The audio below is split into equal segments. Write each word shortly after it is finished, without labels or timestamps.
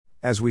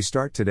As we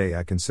start today,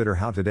 I consider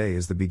how today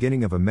is the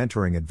beginning of a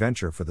mentoring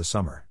adventure for the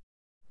summer.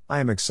 I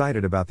am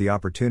excited about the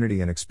opportunity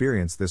and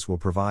experience this will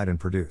provide and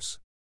produce.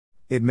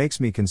 It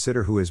makes me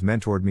consider who has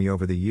mentored me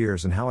over the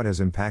years and how it has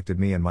impacted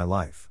me and my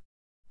life.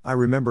 I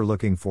remember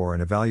looking for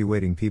and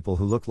evaluating people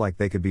who looked like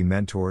they could be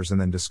mentors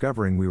and then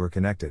discovering we were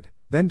connected,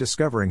 then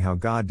discovering how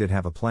God did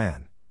have a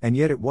plan, and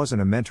yet it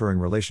wasn't a mentoring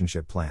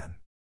relationship plan.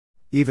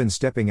 Even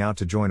stepping out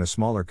to join a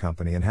smaller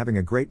company and having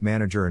a great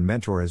manager and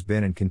mentor has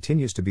been and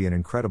continues to be an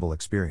incredible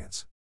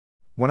experience.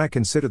 When I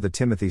consider the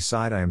Timothy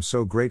side, I am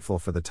so grateful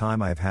for the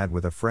time I have had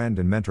with a friend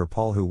and mentor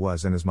Paul, who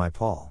was and is my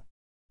Paul.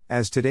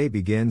 As today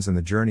begins and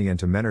the journey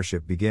into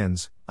mentorship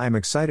begins, I am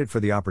excited for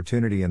the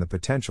opportunity and the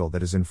potential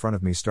that is in front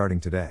of me starting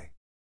today.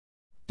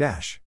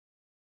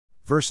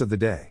 Verse of the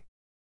day.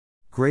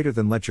 Greater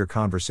than let your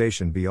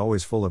conversation be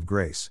always full of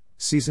grace,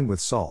 seasoned with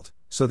salt,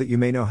 so that you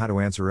may know how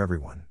to answer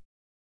everyone.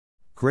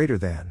 Greater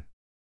than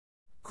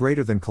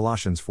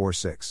Colossians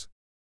 4:6.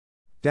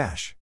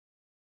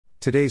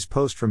 Today's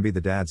post from Be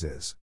the Dads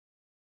is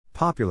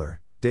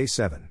popular, day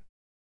 7.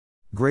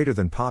 Greater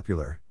than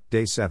popular,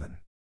 day 7.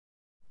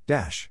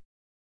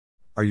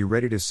 Are you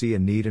ready to see a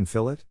need and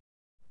fill it?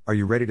 Are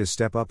you ready to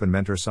step up and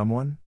mentor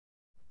someone?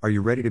 Are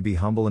you ready to be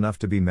humble enough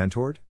to be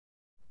mentored?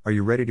 Are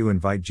you ready to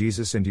invite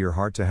Jesus into your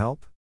heart to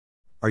help?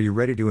 Are you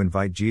ready to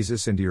invite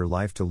Jesus into your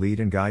life to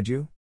lead and guide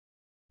you?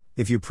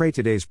 If you pray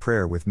today's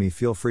prayer with me,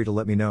 feel free to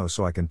let me know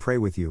so I can pray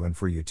with you and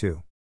for you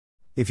too.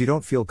 If you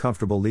don't feel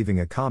comfortable leaving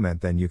a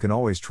comment, then you can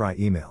always try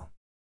email.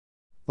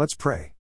 Let's pray.